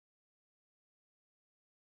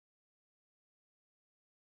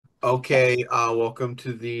Okay, welcome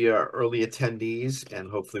to the early attendees,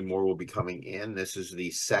 and hopefully more will be coming in. This is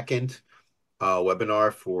the second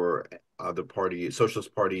webinar for the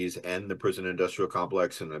Socialist parties and the prison industrial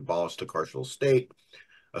complex and Abolish the Carceral State,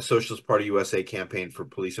 a Socialist Party USA campaign for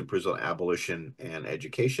police and prison abolition and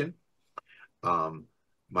education.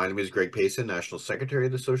 My name is Greg Payson, National Secretary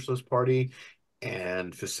of the Socialist Party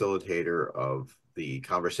and facilitator of the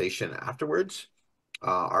conversation afterwards.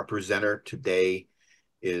 Our presenter today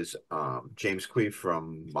is James Quee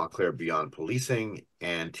from Montclair Beyond Policing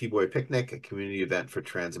and T-Boy Picnic, a community event for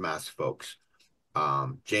trans masked folks.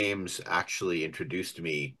 James actually introduced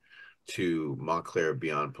me to Montclair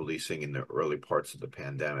Beyond Policing in the early parts of the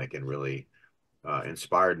pandemic and really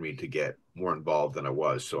inspired me to get more involved than I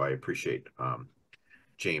was. So I appreciate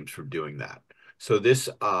James for doing that. So this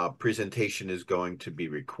presentation is going to be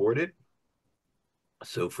recorded.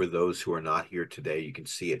 So for those who are not here today, you can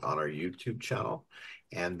see it on our YouTube channel.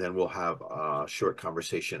 And then we'll have a short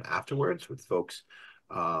conversation afterwards with folks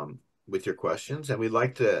with your questions. And we'd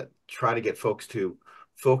like to try to get folks to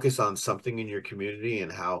focus on something in your community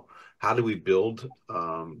and how do we build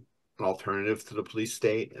an alternative to the police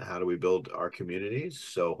state and how do we build our communities.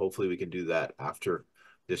 So hopefully we can do that after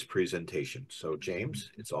this presentation. So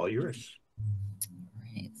James, it's all yours.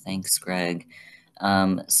 Right, thanks, Greg.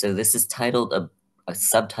 So this is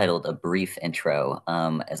subtitled A Brief Intro.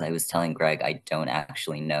 As I was telling Greg, I don't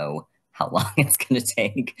actually know how long it's going to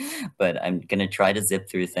take, but I'm going to try to zip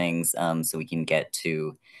through things so we can get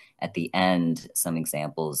to, at the end, some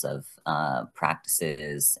examples of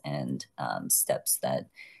practices and steps that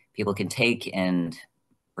people can take and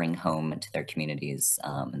bring home to their communities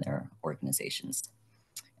and their organizations.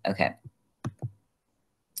 Okay.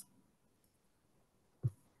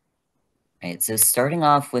 Right, so starting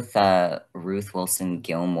off with Ruth Wilson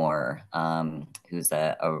Gilmore, who's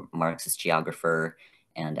a Marxist geographer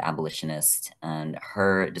and abolitionist, and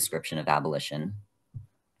her description of abolition.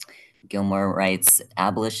 Gilmore writes,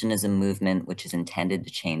 "Abolition is a movement which is intended to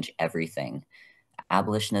change everything.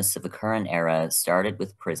 Abolitionists of the current era started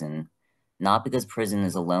with prison, not because prison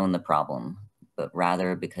is alone the problem, but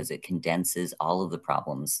rather because it condenses all of the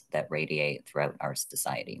problems that radiate throughout our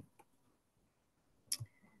society."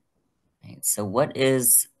 Right, so what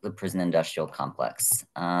is the prison industrial complex?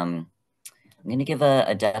 I'm going to give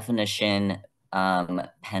a definition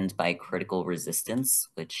penned by Critical Resistance,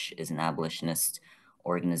 which is an abolitionist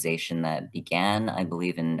organization that began, I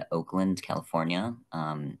believe, in Oakland, California,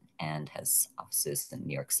 and has offices in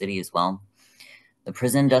New York City as well. The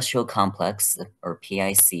prison industrial complex, or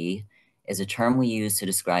PIC, is a term we use to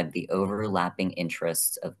describe the overlapping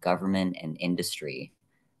interests of government and industry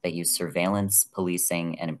that use surveillance,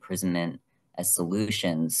 policing, and imprisonment as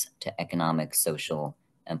solutions to economic, social,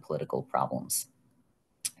 and political problems.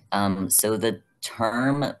 So the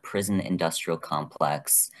term prison industrial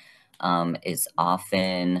complex is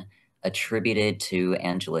often attributed to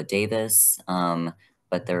Angela Davis,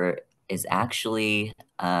 but there is actually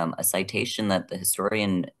a citation that the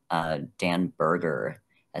historian Dan Berger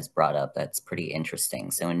has brought up that's pretty interesting.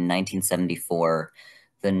 So in 1974,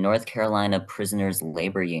 the North Carolina Prisoners'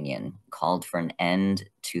 Labor Union called for an end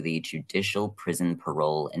to the judicial prison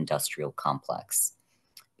parole industrial complex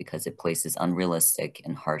because it places unrealistic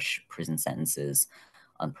and harsh prison sentences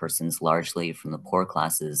on persons largely from the poor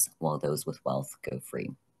classes while those with wealth go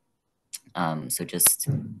free. So just,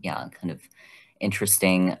 yeah, kind of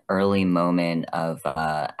interesting early moment of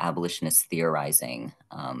abolitionist theorizing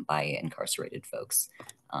by incarcerated folks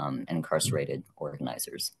and incarcerated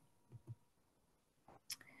organizers.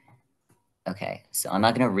 Okay, so I'm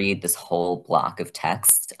not going to read this whole block of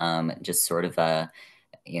text, just sort of going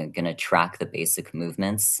to track the basic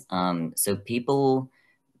movements. So people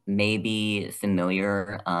may be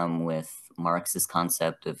familiar with Marx's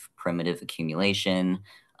concept of primitive accumulation,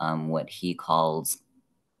 what he calls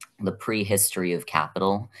the prehistory of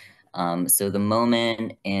capital. So the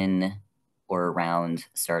moment in or around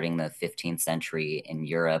starting the 15th century in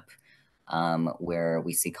Europe, where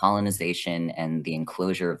we see colonization and the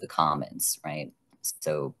enclosure of the commons, right?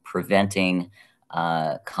 So preventing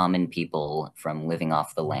common people from living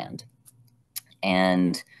off the land.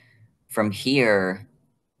 And from here,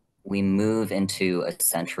 we move into a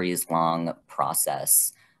centuries-long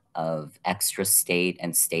process of extra state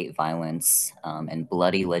and state violence and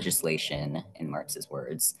bloody legislation, in Marx's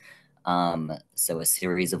words. So a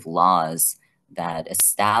series of laws that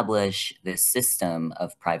establish this system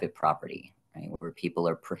of private property, right, where people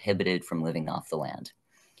are prohibited from living off the land.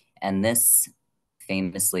 And this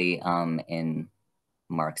famously in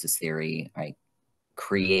Marxist theory, right,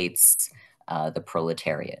 creates the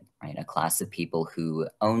proletariat, right, a class of people who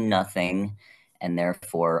own nothing and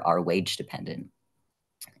therefore are wage dependent.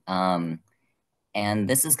 And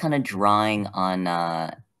this is kind of drawing on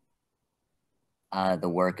the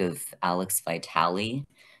work of Alex Vitale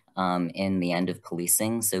in The End of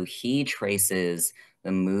Policing. So he traces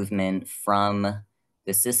the movement from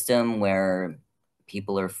the system where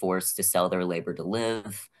people are forced to sell their labor to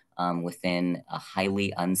live within a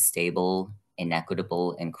highly unstable,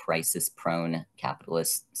 inequitable, and crisis-prone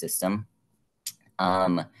capitalist system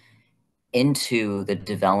into the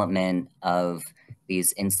development of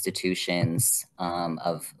these institutions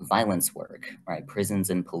of violence work, right? Prisons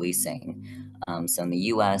and policing. So in the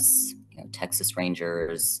US, Texas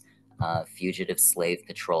Rangers, fugitive slave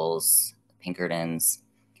patrols, Pinkertons,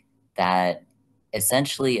 that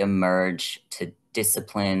essentially emerge to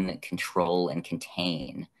discipline, control, and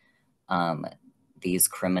contain these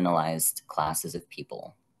criminalized classes of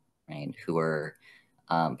people, right? Who are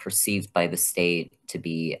perceived by the state to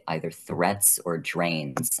be either threats or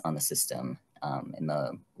drains on the system, in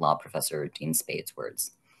the law professor Dean Spade's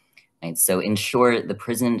words. Right? So in short, the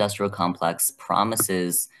prison industrial complex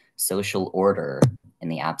promises social order in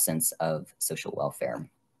the absence of social welfare.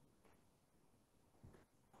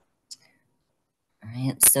 All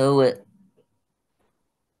right, so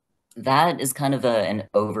that is kind of an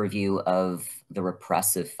overview of the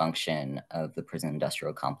repressive function of the prison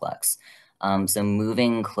industrial complex. So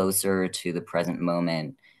moving closer to the present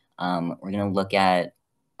moment, we're going to look at,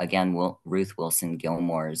 again, Ruth Wilson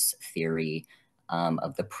Gilmore's theory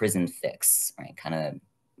of the prison fix, right? Kind of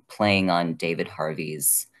playing on David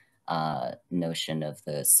Harvey's notion of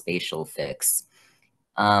the spatial fix.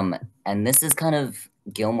 And this is kind of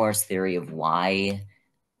Gilmore's theory of why,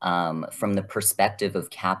 from the perspective of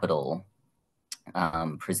capital,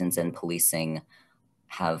 prisons and policing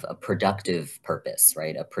have a productive purpose,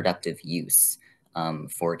 right? A productive use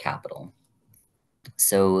for capital.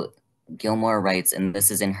 So Gilmore writes, and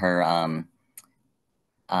this is in her,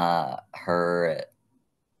 I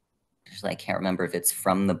can't remember if it's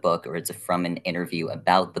from the book or it's from an interview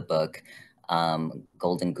about the book,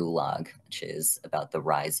 Golden Gulag, which is about the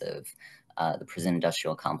rise of the prison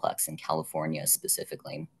industrial complex in California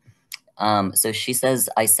specifically. So she says,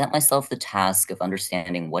 I set myself the task of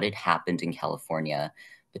understanding what had happened in California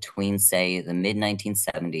between, say, the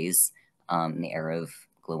mid-1970s, in the era of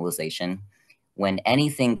globalization, when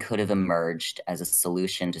anything could have emerged as a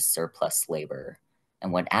solution to surplus labor,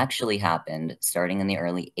 and what actually happened starting in the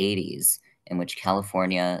early 80s, in which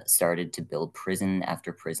California started to build prison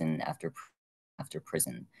after prison after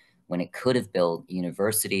prison, when it could have built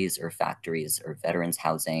universities or factories or veterans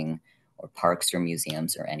housing or parks or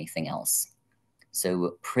museums or anything else.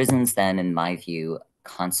 So prisons then, in my view,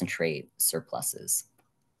 concentrate surpluses.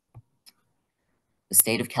 The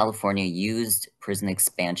state of California used prison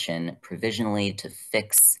expansion provisionally to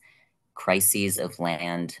fix crises of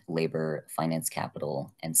land, labor, finance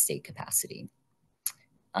capital, and state capacity.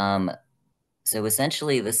 So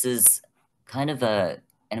essentially, this is kind of an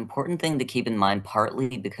important thing to keep in mind,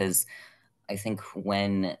 partly because I think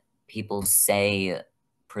when people say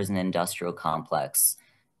prison industrial complex,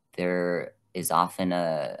 there is often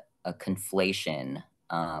a conflation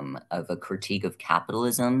of a critique of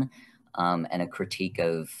capitalism and a critique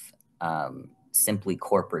of simply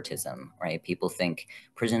corporatism, right? People think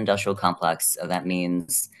prison industrial complex, that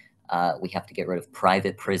means we have to get rid of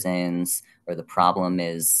private prisons, or the problem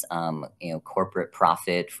is corporate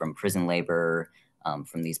profit from prison labor,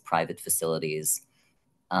 from these private facilities.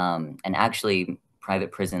 And actually,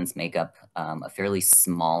 private prisons make up a fairly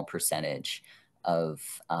small percentage of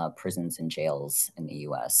prisons and jails in the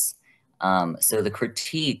US. So the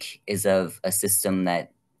critique is of a system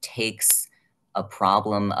that takes a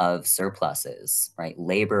problem of surpluses, right?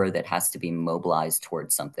 Labor that has to be mobilized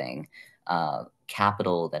towards something,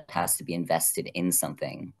 capital that has to be invested in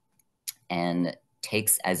something, and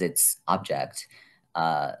takes as its object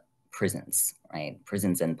prisons, right?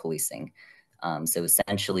 Prisons and policing. So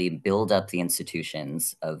essentially build up the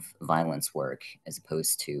institutions of violence work as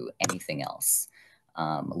opposed to anything else,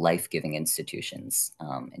 life-giving institutions,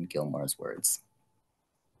 in Gilmore's words.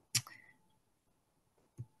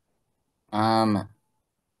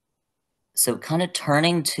 So kind of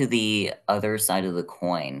turning to the other side of the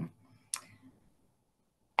coin,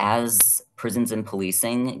 as prisons and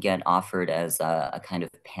policing get offered as a kind of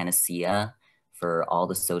panacea for all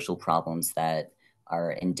the social problems that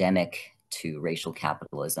are endemic to racial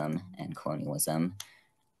capitalism and colonialism,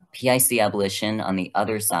 PIC abolition, on the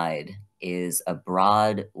other side, is a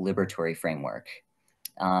broad liberatory framework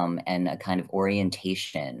and a kind of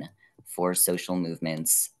orientation for social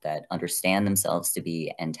movements that understand themselves to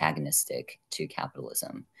be antagonistic to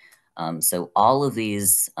capitalism. So all of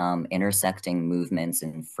these intersecting movements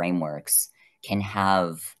and frameworks can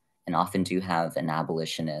have, and often do have, an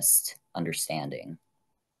abolitionist understanding.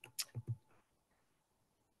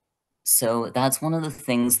 So that's one of the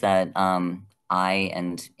things that I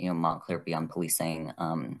and Montclair Beyond Policing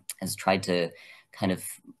has tried to kind of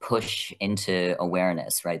push into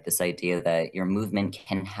awareness, right? This idea that your movement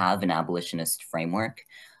can have an abolitionist framework,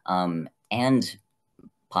 and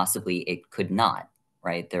possibly it could not,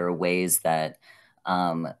 right? There are ways that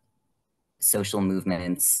social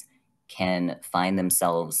movements can find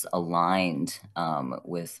themselves aligned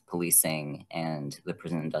with policing and the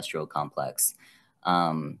prison industrial complex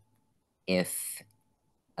if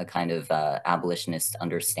a kind of abolitionist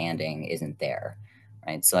understanding isn't there,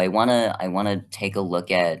 right? So I wanna take a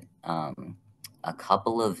look at a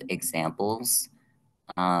couple of examples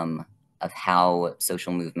of how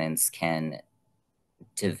social movements can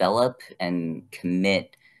develop and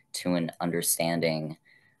commit to an understanding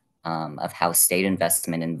of how state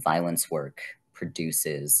investment in violence work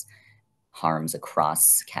produces harms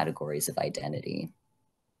across categories of identity.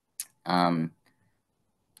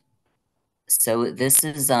 So this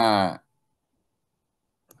is a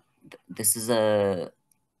am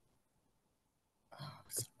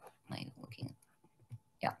I looking?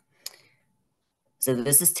 Yeah. So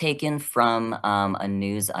this is taken from a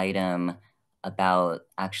news item about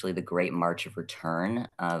actually the Great March of Return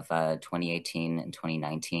of 2018 and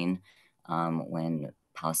 2019, when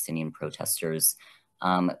Palestinian protesters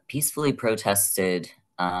peacefully protested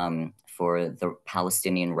for the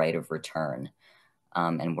Palestinian right of return,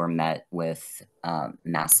 and were met with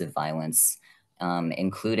massive violence,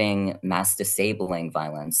 including mass disabling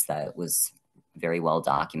violence that was very well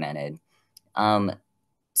documented.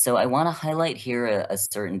 So I want to highlight here a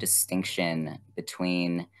certain distinction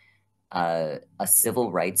between a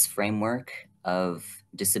civil rights framework of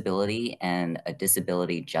disability and a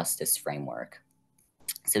disability justice framework.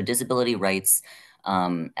 So disability rights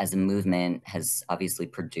as a movement has obviously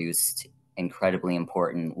produced incredibly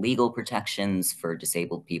important legal protections for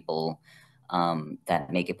disabled people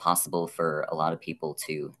that make it possible for a lot of people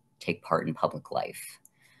to take part in public life.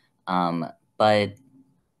 But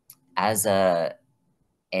as an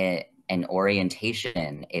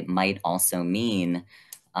orientation, it might also mean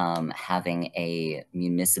having a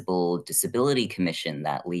municipal disability commission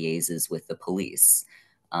that liaises with the police.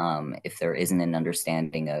 If there isn't an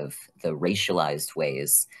understanding of the racialized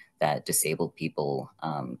ways that disabled people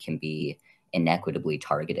can be inequitably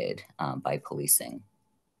targeted by policing.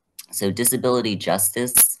 So disability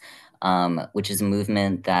justice, which is a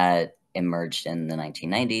movement that emerged in the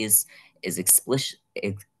 1990s, is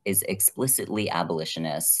explicitly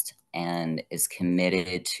abolitionist and is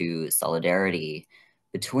committed to solidarity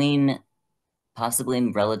between possibly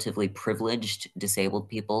relatively privileged disabled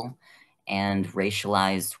people and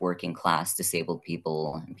racialized working class disabled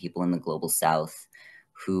people and people in the global south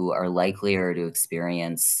who are likelier to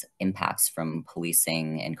experience impacts from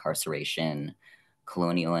policing, incarceration,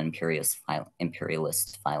 colonial and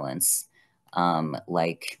imperialist violence,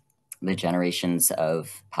 like the generations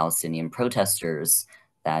of Palestinian protesters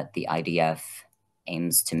that the IDF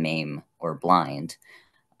aims to maim or blind.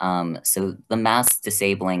 So the mass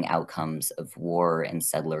disabling outcomes of war and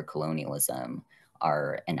settler colonialism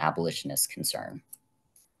are an abolitionist concern.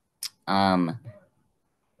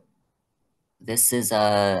 This is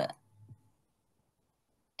an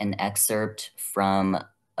excerpt from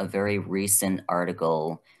a very recent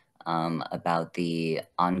article about the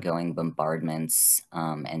ongoing bombardments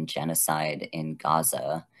and genocide in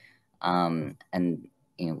Gaza. And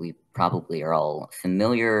we probably are all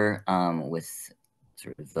familiar with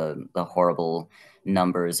sort of the horrible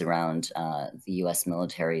numbers around the US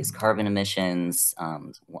military's carbon emissions,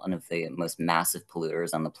 one of the most massive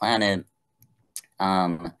polluters on the planet.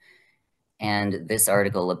 And this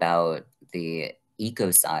article about the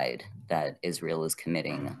ecocide that Israel is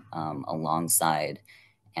committing alongside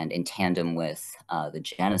and in tandem with the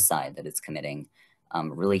genocide that it's committing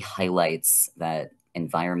really highlights that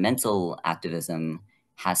environmental activism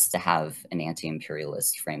has to have an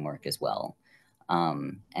anti-imperialist framework as well,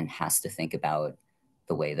 and has to think about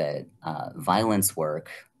the way that violence work,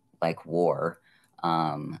 like war,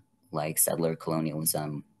 like settler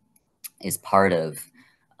colonialism, is part of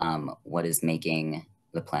what is making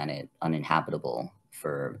the planet uninhabitable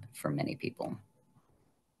for many people.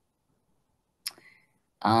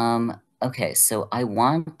 Okay, so I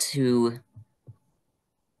want to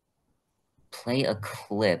play a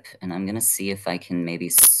clip, and I'm gonna see if I can maybe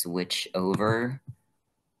switch over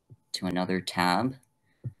to another tab.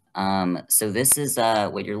 So this is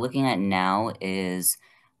what you're looking at now is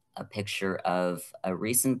a picture of a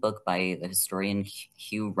recent book by the historian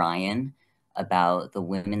Hugh Ryan about the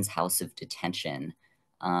Women's House of Detention.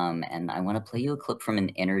 And I want to play you a clip from an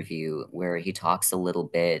interview where he talks a little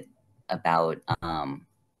bit about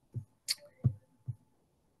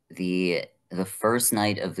the first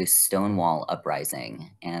night of the Stonewall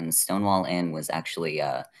uprising. And Stonewall Inn was actually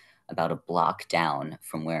about a block down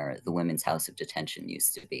from where the Women's House of Detention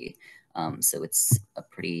used to be. So it's a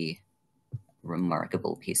pretty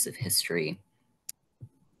remarkable piece of history.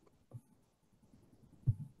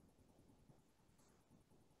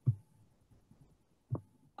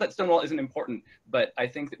 That Stonewall isn't important, but I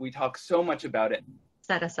think that we talk so much about it.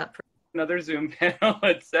 Set us up for another Zoom panel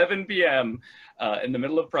at 7 p.m. In the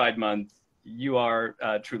middle of Pride Month. You are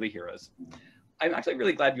truly heroes. I'm actually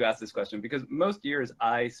really glad you asked this question, because most years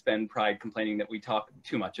I spend Pride complaining that we talk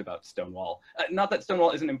too much about Stonewall. Not that Stonewall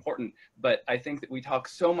isn't important, but I think that we talk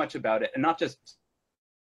so much about it, and not just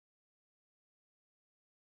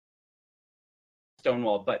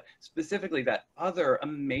Stonewall, but specifically that other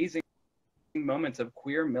amazing moments of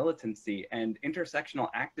queer militancy and intersectional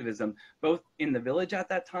activism, both in the village at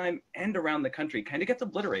that time and around the country, kind of gets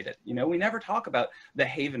obliterated. You know, we never talk about the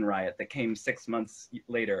Haven riot that came 6 months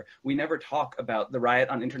later. We never talk about the riot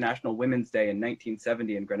on International Women's Day in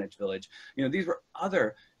 1970 in Greenwich Village. You know, these were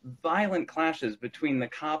other violent clashes between the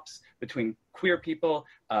cops, between queer people,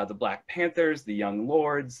 the Black Panthers, the Young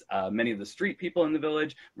Lords, many of the street people in the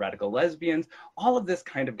village, radical lesbians. All of this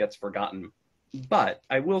kind of gets forgotten. But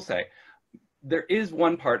I will say, there is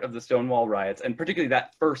one part of the Stonewall riots, and particularly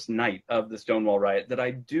that first night of the Stonewall riot, that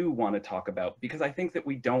I do want to talk about, because I think that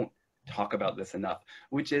we don't talk about this enough,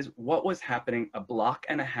 which is what was happening a block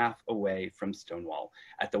and a half away from Stonewall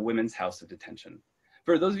at the Women's House of Detention.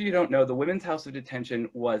 For those of you who don't know, the Women's House of Detention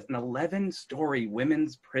was an 11-story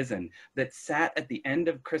women's prison that sat at the end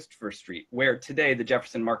of Christopher Street, where today the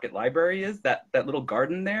Jefferson Market Library is, that little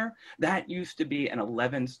garden there. That used to be an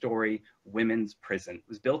 11-story women's prison. It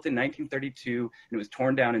was built in 1932 and it was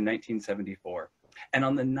torn down in 1974. And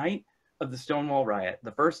on the night of the Stonewall riot,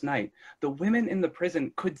 the first night, the women in the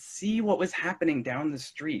prison could see what was happening down the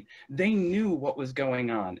street. They knew what was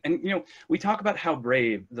going on. And, you know, we talk about how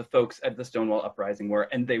brave the folks at the Stonewall uprising were,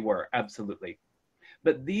 and they were, absolutely.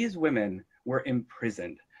 But these women were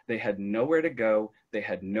imprisoned. They had nowhere to go. They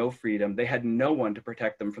had no freedom. They had no one to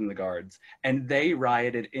protect them from the guards. And they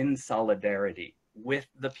rioted in solidarity with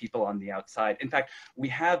the people on the outside. In fact, we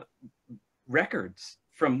have records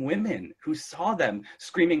from women who saw them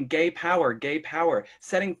screaming gay power,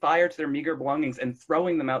 setting fire to their meager belongings and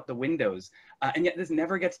throwing them out the windows. And yet this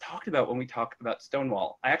never gets talked about when we talk about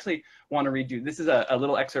Stonewall. I actually want to read you, this is a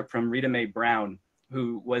little excerpt from Rita Mae Brown,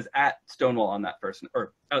 who was at Stonewall on that first,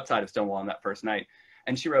 or outside of Stonewall on that first night.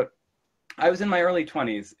 And she wrote, "I was in my early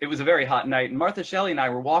 20s. It was a very hot night, and Martha Shelley and I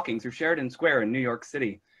were walking through Sheridan Square in New York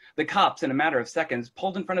City. The cops, in a matter of seconds,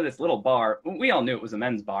 pulled in front of this little bar. We all knew it was a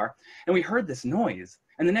men's bar, and we heard this noise.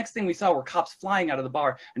 And the next thing we saw were cops flying out of the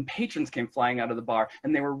bar, and patrons came flying out of the bar,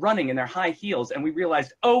 and they were running in their high heels, and we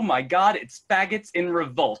realized, oh my God, it's faggots in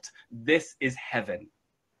revolt. This is heaven."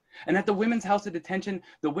 And at the Women's House of Detention,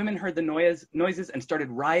 the women heard the noises and started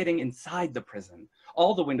rioting inside the prison.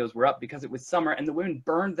 All the windows were up because it was summer, and the women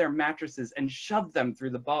burned their mattresses and shoved them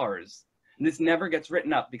through the bars. And this never gets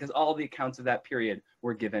written up because all the accounts of that period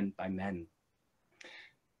were given by men.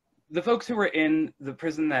 The folks who were in the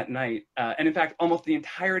prison that night, and in fact, almost the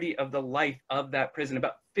entirety of the life of that prison,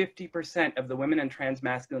 about 50% of the women and trans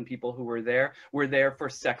masculine people who were there for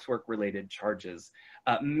sex work related charges.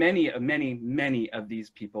 Many of these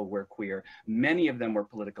people were queer. Many of them were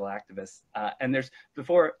political activists. And there's,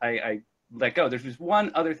 before I let go, there's just one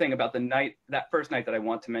other thing about the night, that first night, that I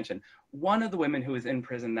want to mention. One of the women who was in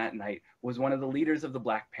prison that night was one of the leaders of the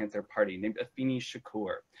Black Panther Party, named Afeni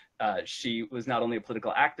Shakur. She was not only a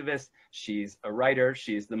political activist, she's a writer,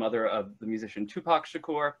 she's the mother of the musician Tupac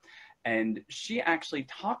Shakur, and she actually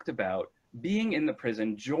talked about being in the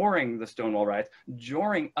prison during the Stonewall riots,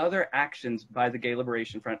 during other actions by the Gay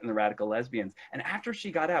Liberation Front and the radical lesbians. And after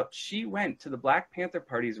she got out, she went to the Black Panther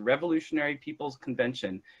Party's Revolutionary People's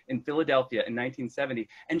Convention in Philadelphia in 1970,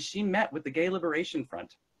 and she met with the Gay Liberation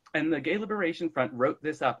Front. And the Gay Liberation Front wrote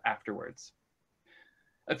this up afterwards.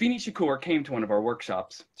 "Afeni Shakur came to one of our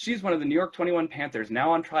workshops. She's one of the New York 21 Panthers,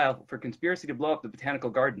 now on trial for conspiracy to blow up the Botanical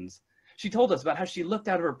Gardens. She told us about how she looked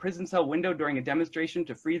out of her prison cell window during a demonstration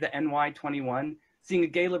to free the NY21. Seeing a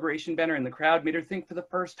gay liberation banner in the crowd made her think for the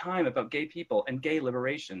first time about gay people and gay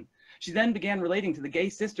liberation. She then began relating to the gay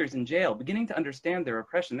sisters in jail, beginning to understand their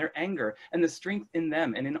oppression, their anger, and the strength in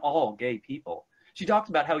them and in all gay people. She talked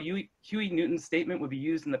about how Huey Newton's statement would be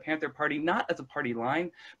used in the Panther Party not as a party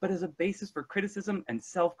line, but as a basis for criticism and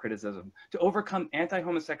self-criticism to overcome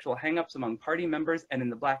anti-homosexual hangups among party members and in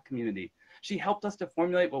the Black community. She helped us to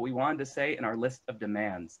formulate what we wanted to say in our list of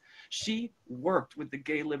demands. She worked with the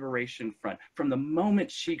Gay Liberation Front from the moment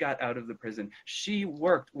she got out of the prison. She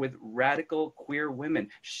worked with radical queer women.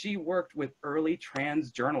 She worked with early trans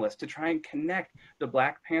journalists to try and connect the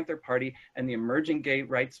Black Panther Party and the emerging gay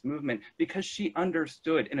rights movement, because she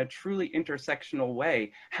understood in a truly intersectional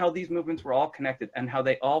way how these movements were all connected and how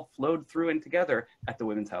they all flowed through and together at the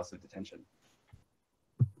Women's House of Detention.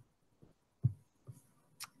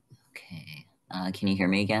 Okay, can you hear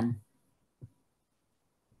me again?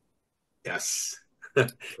 Yes.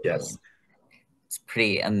 Yes. It's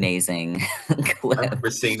pretty amazing I clip. remember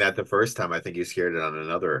seeing that the first time. I think you shared it on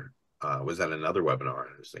another, was that another webinar?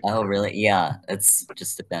 Oh, really? Yeah, it's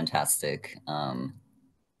just a fantastic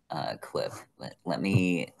clip. But let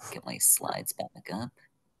me get my slides back up.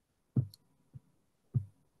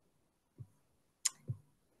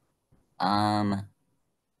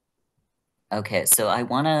 Okay, so I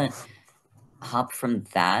want to hop from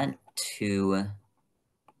that to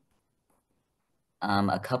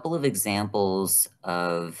a couple of examples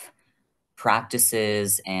of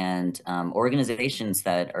practices and organizations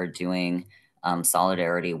that are doing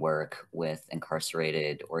solidarity work with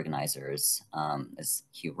incarcerated organizers. As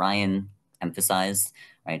Hugh Ryan emphasized,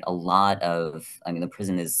 right? A lot of, I mean, the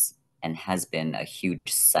prison is and has been a huge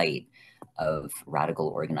site of radical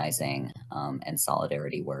organizing and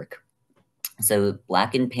solidarity work. So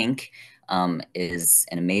Black and Pink is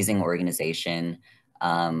an amazing organization.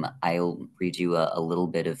 I'll read you a little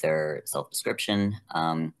bit of their self-description.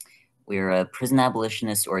 We're a prison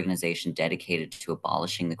abolitionist organization dedicated to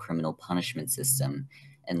abolishing the criminal punishment system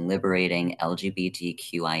and liberating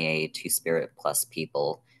LGBTQIA Two-Spirit plus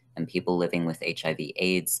people and people living with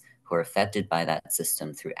HIV/AIDS who are affected by that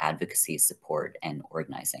system through advocacy, support, and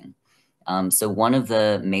organizing. So one of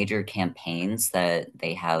the major campaigns that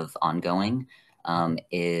they have ongoing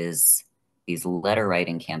is these letter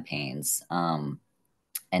writing campaigns.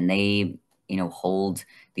 And they, hold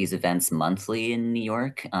these events monthly in New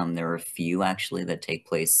York. There are a few actually that take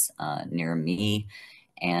place near me.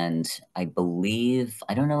 And I believe,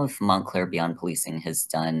 I don't know if Montclair Beyond Policing has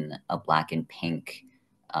done a Black and Pink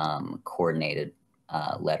coordinated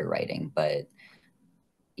letter writing, but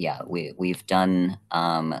yeah, we've done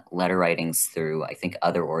letter writings through, I think,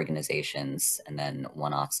 other organizations and then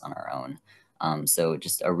one-offs on our own. So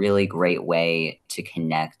just a really great way to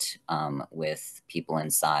connect with people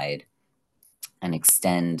inside and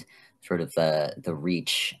extend sort of the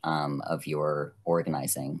reach of your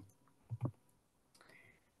organizing.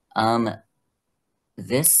 So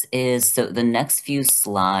the next few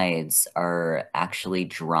slides are actually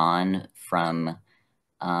drawn from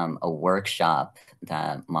a workshop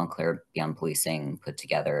that Montclair Beyond Policing put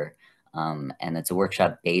together. And it's a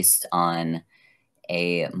workshop based on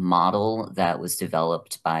a model that was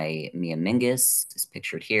developed by Mia Mingus, is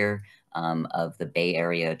pictured here, of the Bay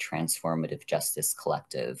Area Transformative Justice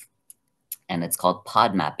Collective. And it's called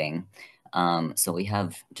pod mapping. So we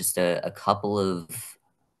have just a couple of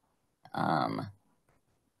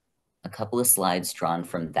slides drawn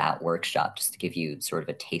from that workshop just to give you sort of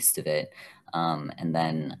a taste of it. And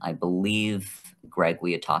then I believe, Greg,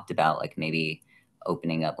 we had talked about like maybe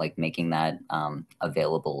opening up, like making that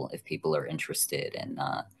available if people are interested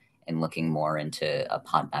in looking more into a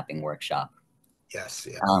pod mapping workshop. Yes,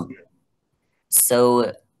 yes.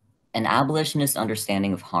 So an abolitionist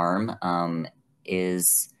understanding of harm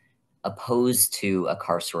is opposed to a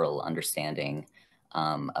carceral understanding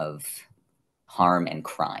of harm and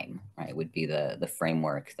crime, right, would be the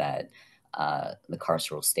framework that the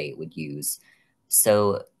carceral state would use.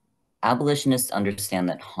 So abolitionists understand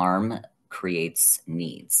that harm creates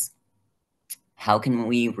needs. How can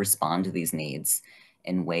we respond to these needs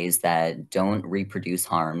in ways that don't reproduce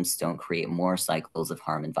harms, don't create more cycles of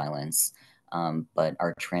harm and violence, but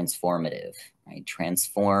are transformative, right?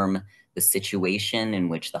 Transform the situation in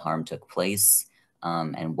which the harm took place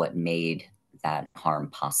and what made that harm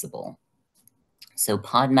possible. So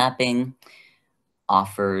pod mapping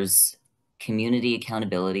offers community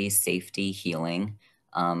accountability, safety, healing,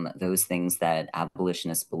 those things that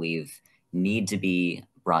abolitionists believe need to be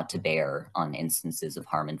brought to bear on instances of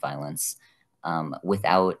harm and violence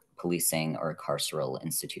without policing or carceral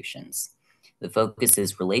institutions. The focus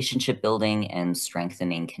is relationship building and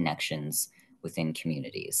strengthening connections within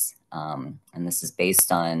communities. And this is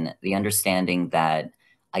based on the understanding that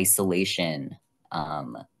isolation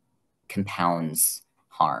compounds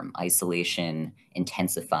harm. Isolation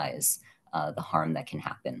intensifies the harm that can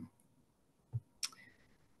happen.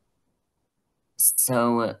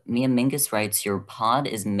 So Mia Mingus writes, your pod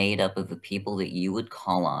is made up of the people that you would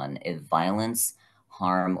call on if violence,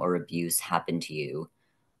 harm, or abuse happened to you,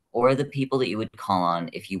 or the people that you would call on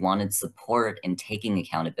if you wanted support in taking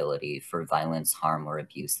accountability for violence, harm, or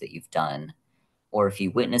abuse that you've done, or if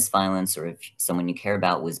you witnessed violence or if someone you care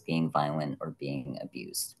about was being violent or being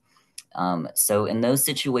abused. So in those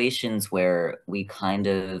situations where we kind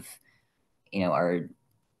of, are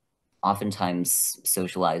oftentimes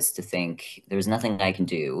socialized to think there's nothing I can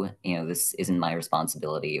do, this isn't my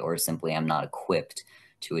responsibility, or simply I'm not equipped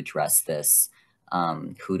to address this.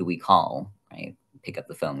 Who do we call, right? Pick up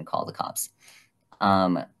the phone and call the cops.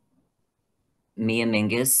 Mia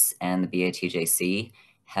Mingus and the BATJC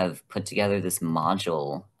have put together this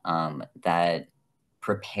module that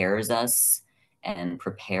prepares us and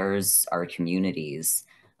prepares our communities.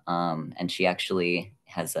 And she actually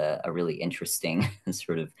has a really interesting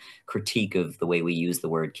sort of critique of the way we use the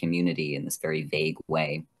word community in this very vague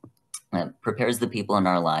way. Prepares the people in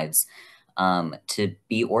our lives to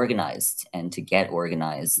be organized and to get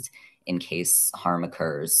organized in case harm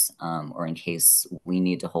occurs, or in case we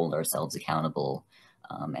need to hold ourselves accountable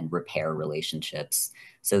and repair relationships.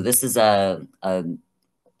 So this is a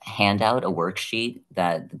handout, a worksheet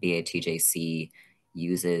that the BATJC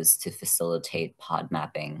uses to facilitate pod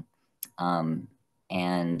mapping.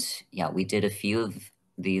 And yeah, we did a few of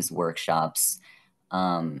these workshops.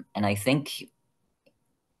 And I think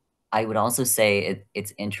I would also say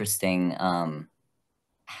it's interesting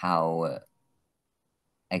how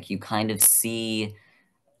like you kind of see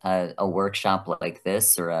a workshop like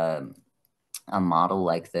this or a model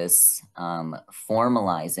like this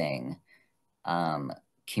formalizing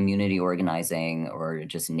community organizing or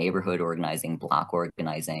just neighborhood organizing, block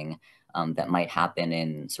organizing that might happen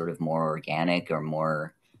in sort of more organic or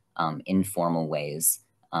more informal ways,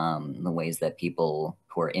 the ways that people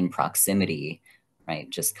who are in proximity, right,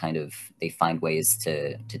 just kind of, they find ways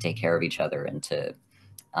to take care of each other and to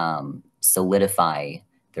solidify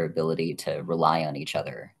their ability to rely on each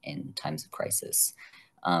other in times of crisis.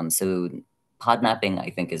 So pod mapping, I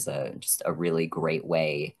think, is just a really great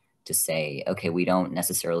way to say, okay, we don't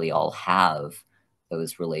necessarily all have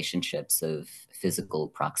those relationships of physical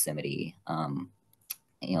proximity. A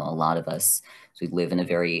lot of us, so we live in a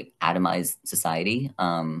very atomized society,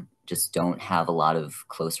 just don't have a lot of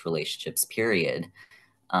close relationships, period.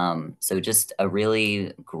 So just a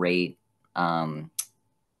really great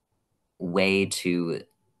way to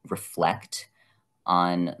reflect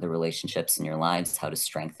on the relationships in your lives, how to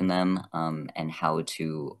strengthen them, and how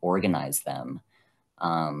to organize them.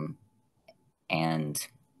 And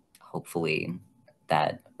hopefully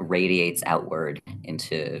that radiates outward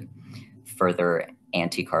into further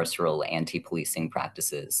anti-carceral, anti-policing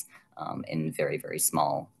practices in very, very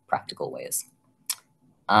small practical ways.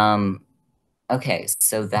 Okay,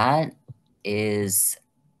 so that is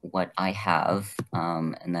what I have.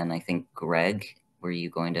 And then I think, Greg, were you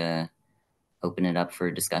going to open it up for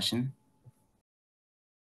discussion?